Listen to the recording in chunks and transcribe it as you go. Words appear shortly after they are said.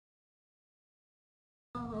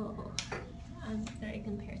I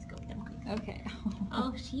can Periscope them quickly. Okay.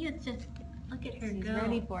 Oh, she is just, look at her She's go.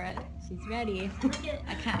 ready for it. She's ready. Look at,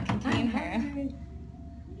 I can't contain her.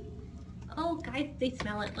 oh, guys, they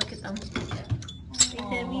smell it. Look at them. They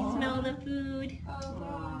said we smell the food. Oh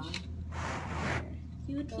gosh.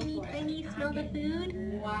 You teeny tiny smell the food?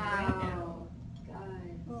 Wow. Guys.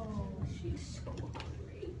 Oh, she's so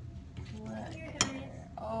hungry. Here, guys.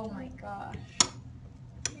 Oh my gosh.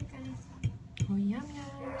 Here, guys. Oh, yum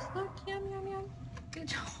yums. Look, yum yum yum. Good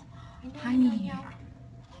job. Honey. Honey.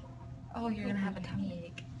 Oh, you're gonna have a tummy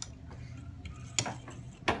ache.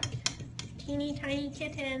 Teeny tiny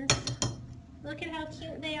kittens. Look at how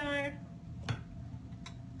cute they are.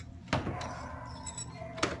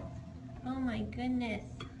 Oh my goodness.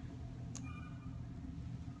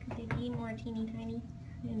 Could they be more teeny tiny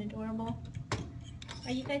and adorable?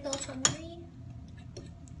 Are you guys all hungry?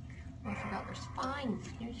 Oh, I forgot there's 5.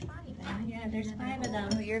 There's 5. Yeah, there's 5 of them.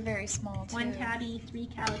 Oh, you're very small too. 1 tabby, 3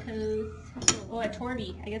 calicos. Oh, a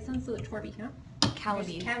torby. I guess someone's a torby, huh?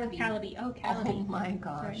 Calabi. Calabi. Oh, Oh Calabi. my Sorry.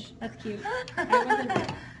 gosh. That's cute. I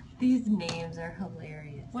wasn't. These names are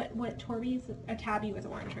hilarious. What torbies? A tabby was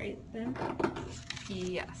orange, right? Then?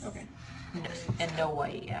 Yes. Okay. And no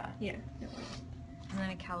white, yeah. Yeah. And then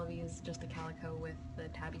a Calabi is just a calico with the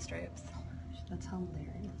tabby stripes. That's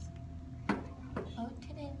hilarious. Oh,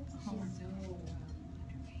 kittens. Oh.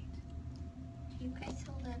 You guys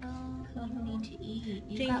so little. You need to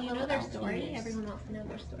eat. Jane, do you know their story? Everyone wants to know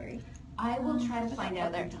their story. I will try to find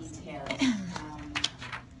out their details.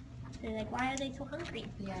 They're like, why are they so hungry?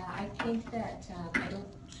 Yeah, I think that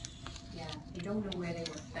you don't know where they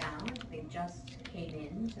were found. They just came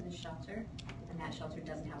into the shelter, and that shelter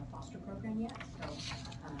doesn't have a foster program yet, so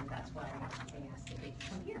that's why they asked if they could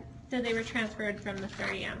come here. So they were transferred from the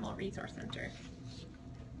Surrey Animal Resource Center,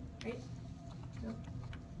 right? No?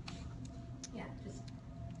 Yeah, just,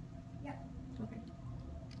 yeah. Okay.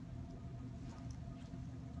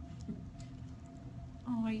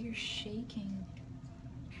 Oh, you're shaking.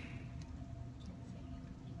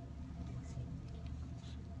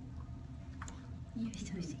 You're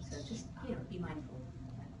so sick. So just, be mindful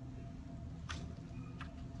of that.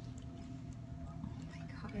 Oh my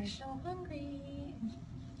gosh. They're so hungry.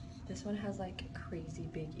 This one has like crazy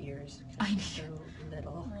big ears. I know. So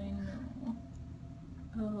little. I know.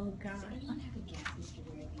 Oh gosh. Does anyone have a guess as to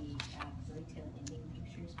where the fairy ending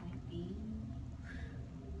pictures might be?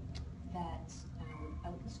 That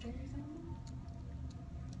out the stories on?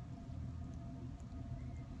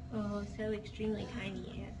 Oh, so extremely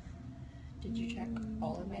tiny. Did you check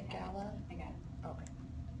all of Met Gala? I got it. Okay.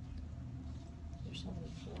 There's so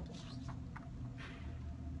many folders.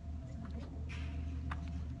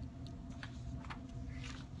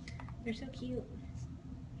 They're so cute.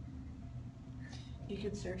 You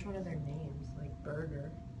could search one of their names, like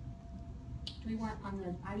Burger. Do we want on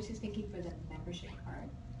the, I was just thinking for the membership card,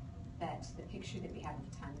 that the picture that we have of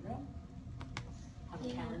Tundra on the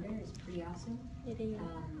calendar is pretty awesome. It is.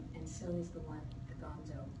 And so is the one, the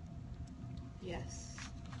Gonzo. Yes.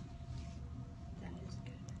 That is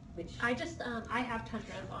good. Which, I just, I have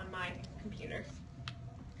Tundras on my computer.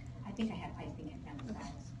 I think I found the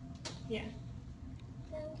files. Yeah.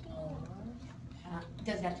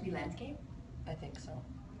 Does it have to be landscape? I think so.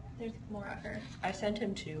 There's more of her. I sent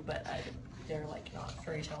him 2, but they're like not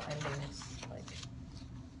fairy tale endings. Like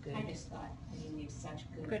good. I just thought, we have such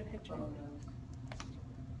Good picture. photos.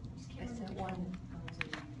 I sent one.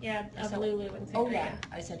 Yeah, of So- Lulu and Oh Sangria. yeah,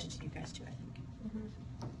 I sent it to you guys too. I think.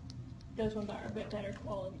 Those ones are a bit better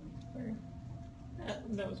quality. Or,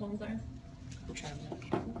 those ones are. I'm trying to look.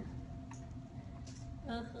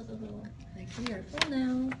 Like, we are full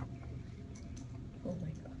now. Oh my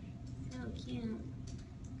gosh. so cute.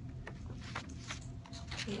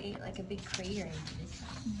 You ate like a big crater into this.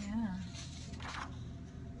 Yeah.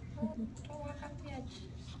 Don't walk off the edge.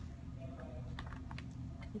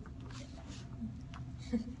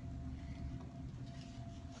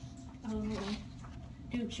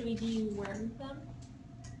 Should we deworm them?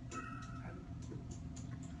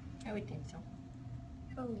 I would think so.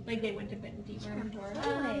 Oh, like they wouldn't have been dewormed or?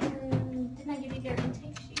 Didn't I give you their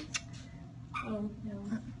intake sheets? Oh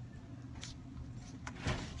no.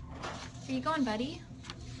 Are you going, buddy?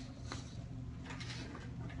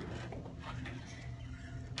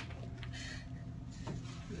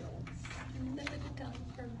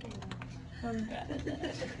 I'm bad at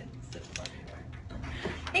that.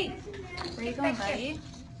 Hey, where are you going, buddy?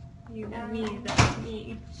 You know me, that's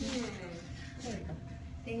me. There we go.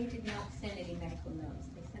 They did not send any medical notes.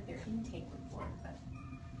 They sent their intake report, but.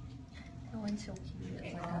 That one's so cute. Okay,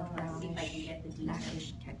 It's like I'll a see if I can get the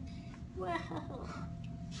details. Wow.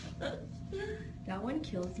 That one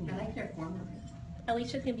kills me. I like their formula.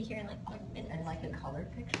 Alicia's gonna be here in like 1 minute. And like a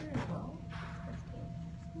colored picture as well.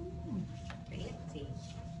 Fancy.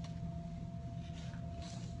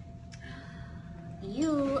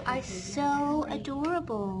 You are so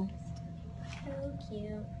adorable. So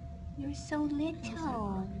cute. You're so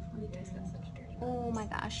little. Oh my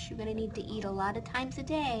gosh, you're gonna need to eat a lot of times a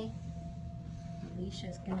day.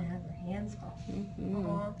 Alicia's gonna have her hands full.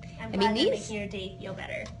 Aw, I'm mean, glad these- they're making your day feel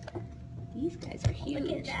better. These guys are huge.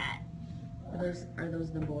 Look at that. Are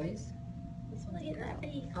those the boys? Look at that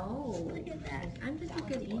face. Oh. Look at that. I'm just a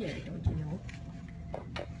good eater, don't you know?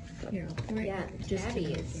 Here, I'll pour it. Yeah, Just Tabby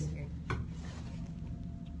take it is- in here.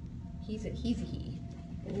 He's a he.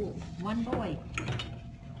 Oh, one boy.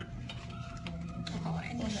 Oh,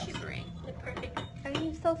 and they're shivering. The perfect. Are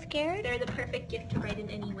you so scared? They're the perfect gift to write in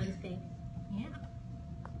anyone's face. Yeah.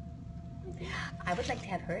 I would like to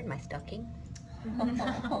have her in my stocking.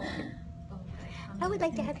 Oh. I would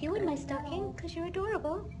like to have you in my stocking because you're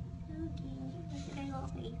adorable.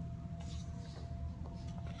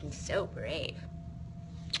 And so brave.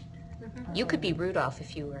 You could be Rudolph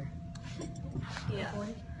if you were Yeah.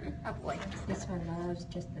 a boy. This one loves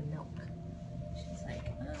just the milk. She's like,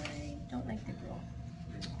 I don't like the gruel.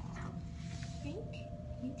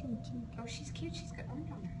 Oh, she's cute. She's got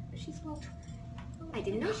orange on her. But she's a little. I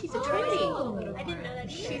didn't know she's a Oh, tortie. I didn't know that either.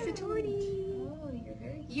 She's a tortie. Oh, you're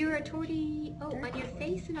very. You're a tortie. Oh, on your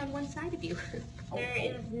face and on one side of you. There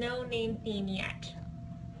is no name theme yet.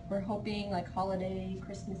 We're hoping like holiday,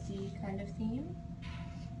 Christmassy kind of theme.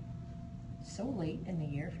 So late in the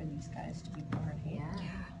year for these guys to be born. Hey? Yeah.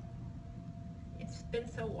 It's been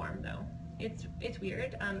so warm though. It's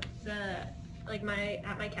weird. At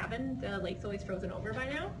my cabin, the lake's always frozen over by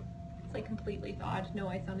now. It's like completely thawed, no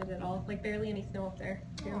ice on it at all. Like barely any snow up there,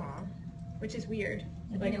 too. Aw. Which is weird.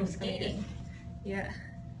 You Like go it's funny. skating. Yeah.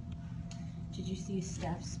 Did you see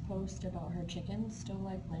Steph's post about her chickens still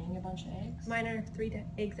like laying a bunch of eggs? Mine are 3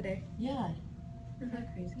 eggs a day. Yeah. Isn't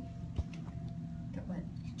that crazy? Don't what?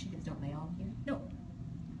 Chickens don't lay all here.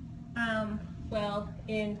 Well,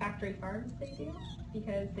 in factory farms they do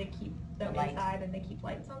because they keep them The light. inside and they keep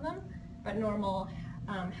lights on them. But normal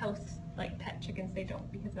house like pet chickens they don't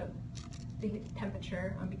because of the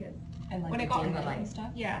temperature. Because And like when the it got daylight light. and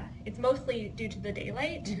stuff? yeah, it's mostly due to the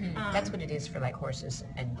daylight. That's what it is for like horses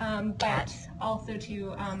and But cats. also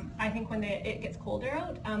too, I think when it gets colder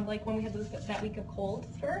out, like when we had that week of cold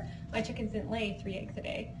spur, my chickens didn't lay 3 eggs a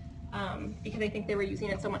day because I think they were using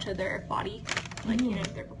it so much of their body, like you know,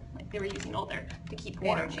 they were using all their to keep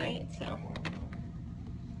warm, Energy. right? So,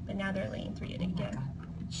 but now they're laying 3 a day again.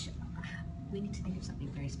 We need to think of something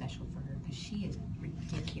very special for her because she is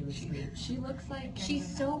ridiculously. She looks like She's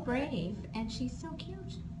so brave and she's so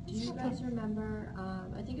cute. Do you guys remember,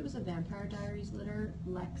 I think it was a Vampire Diaries litter,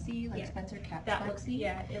 Lexi, like Yeah. Spencer Cat's That looks, Lexi?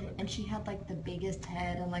 yeah, it looks. And she had like the biggest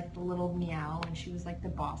head and like the little meow and she was like the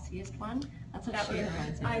bossiest one. That's what That she was,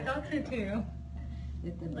 reminds me I of. thought so too.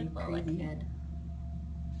 With the like big little crazy Lexi. head.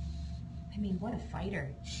 I mean, what a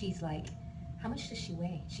fighter. She's like, how much does she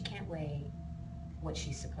weigh? She can't weigh what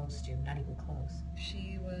she's supposed to, not even close.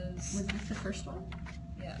 She was, Was this the first one?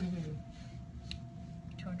 yeah, Mm-hmm.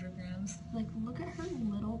 200 grams. Like, look at her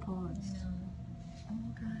little paws. No.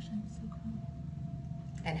 Oh gosh, I'm so cool.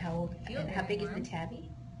 And how old, Feel and how very big is the warm. tabby?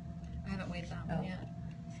 I haven't weighed that Oh. one yet.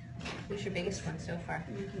 Who's your biggest one so far?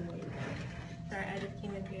 Sorry, I just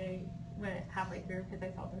came in here, went halfway through because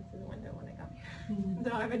I saw them through the window when I got here.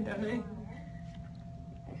 So I haven't done it.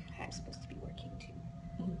 I'm supposed to be working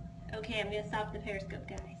too. Okay, I'm gonna stop the Periscope,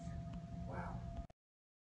 guys. Wow.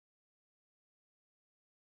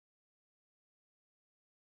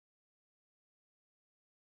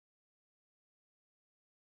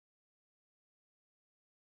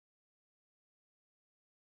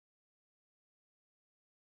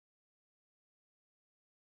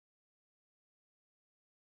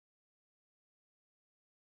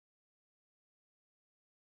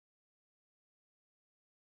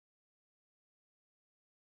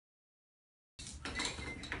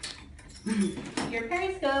 Your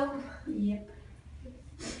Periscope. Yep.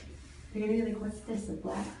 They're gonna be like, what's this, a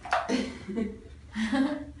black?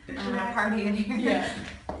 Party in here. Yeah.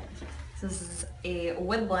 So this is a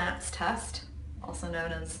wood blance test, also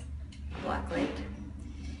known as black light.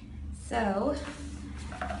 So,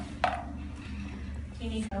 You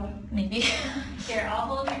need help. maybe. Here, I'll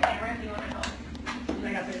hold your camera if you want to help.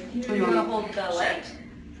 I got this. You want to hold the light.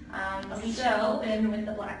 Alicia, So, open with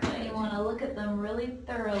the black light. you want to look at them really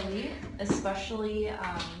thoroughly, especially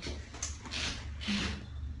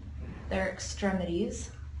their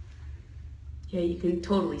extremities. Yeah, you can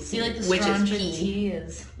totally see See, like the which is strongyl key. T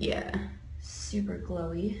is Yeah. super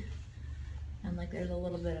glowy, and like there's a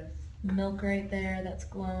little bit of milk right there that's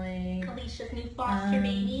glowing. Alicia's new foster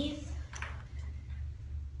babies.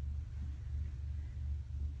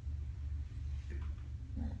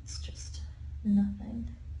 That's just nothing.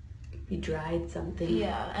 You dried something.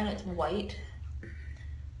 Yeah, and it's white.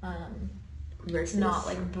 It's Versus not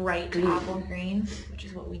like bright green. apple green, which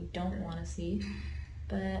is what we don't want to see.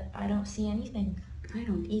 But I don't see anything. I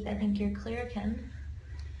don't I either. think you're clear, Ken.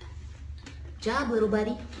 Job, little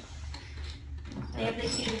buddy. They have the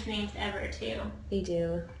cutest names ever too. They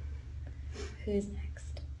do. Who's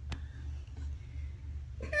next?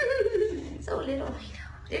 So little.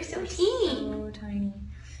 They're so They're teeny. so tiny.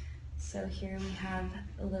 So here we have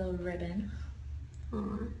a little ribbon.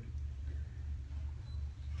 Aw.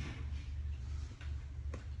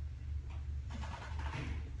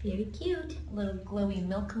 Very cute. A little glowy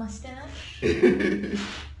milk mustache. A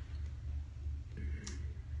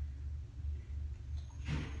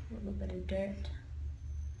little bit of dirt.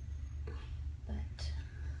 But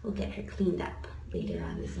We'll get her cleaned up later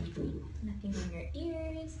on this evening. nothing on your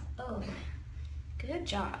ears. Oh, good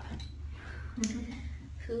job.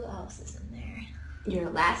 Who else is in there? Your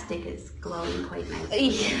elastic is glowing quite nicely.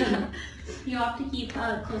 Yeah. You have to keep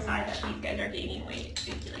a close eye that these guys are gaining weight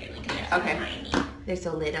regularly because they're so Okay. tiny. They're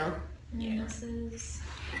so little. And this is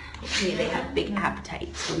Hopefully they have big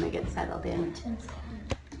appetites when they get settled in. tinsel.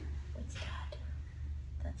 What's that?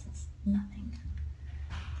 That's nothing.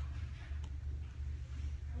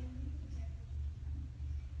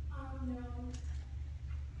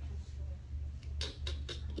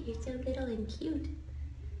 You're so little and cute.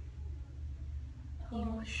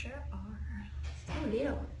 You sure are. So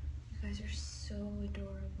little. You guys are so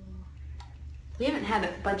adorable. We haven't had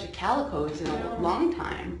a bunch of calicos in a long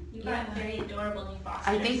time. You got very adorable new fosters.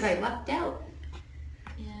 I think I lucked out.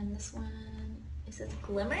 And this one, is this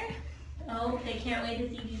Glimmer? Oh, they can't wait to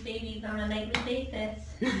see these babies on a nightly basis.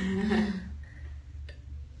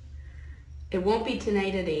 It won't be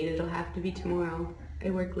tonight at 8. It'll have to be tomorrow. I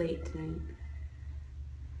work late tonight.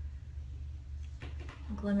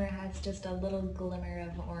 Glimmer has just a little glimmer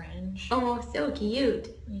of orange. Oh, so cute.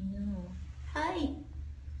 I know. Hi.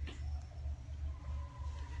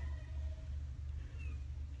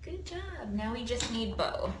 Good job. Now we just need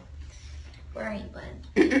Bo. Where are you,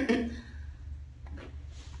 bud?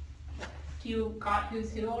 You got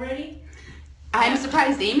who's who already? I'm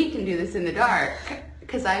surprised Amy can do this in the dark.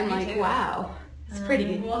 Because I'm Me like, too. wow. It's pretty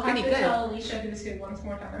good. We'll have Pretty to good. tell Alicia who's who once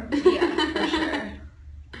more time. Yeah, for sure.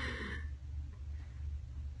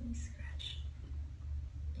 Let me scratch.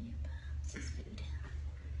 Yep, this is food.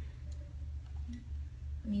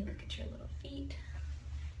 Let me look at your little feet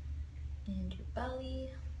and your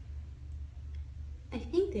belly. I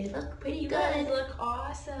think they look pretty You good. guys look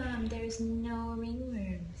awesome. There's no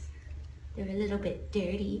ringworms. They're a little bit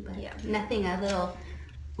dirty, but Yeah. nothing a little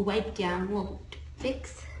wipe down won't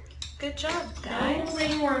fix. Good job, No guys.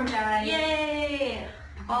 ringworm, guys. Yay!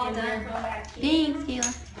 All And they're done. going back here. Thanks,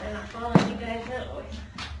 Kayla. They're not following you guys out.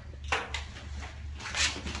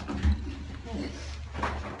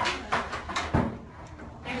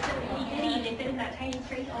 They're so itty bitty. They fit in that tiny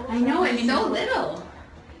crate. all I know, over. it's so little.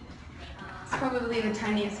 It's probably the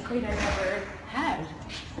tiniest crate I've ever had.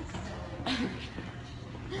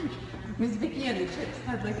 Miss Vicky and the chicks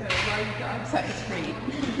had like a large dog-sized crate.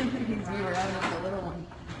 Because we were out of the little one.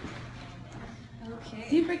 Okay.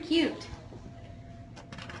 Super cute.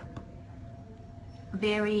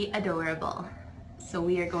 Very adorable. So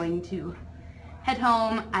we are going to head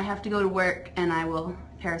home. I have to go to work and I will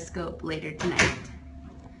Periscope later tonight.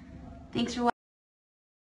 Thanks for watching.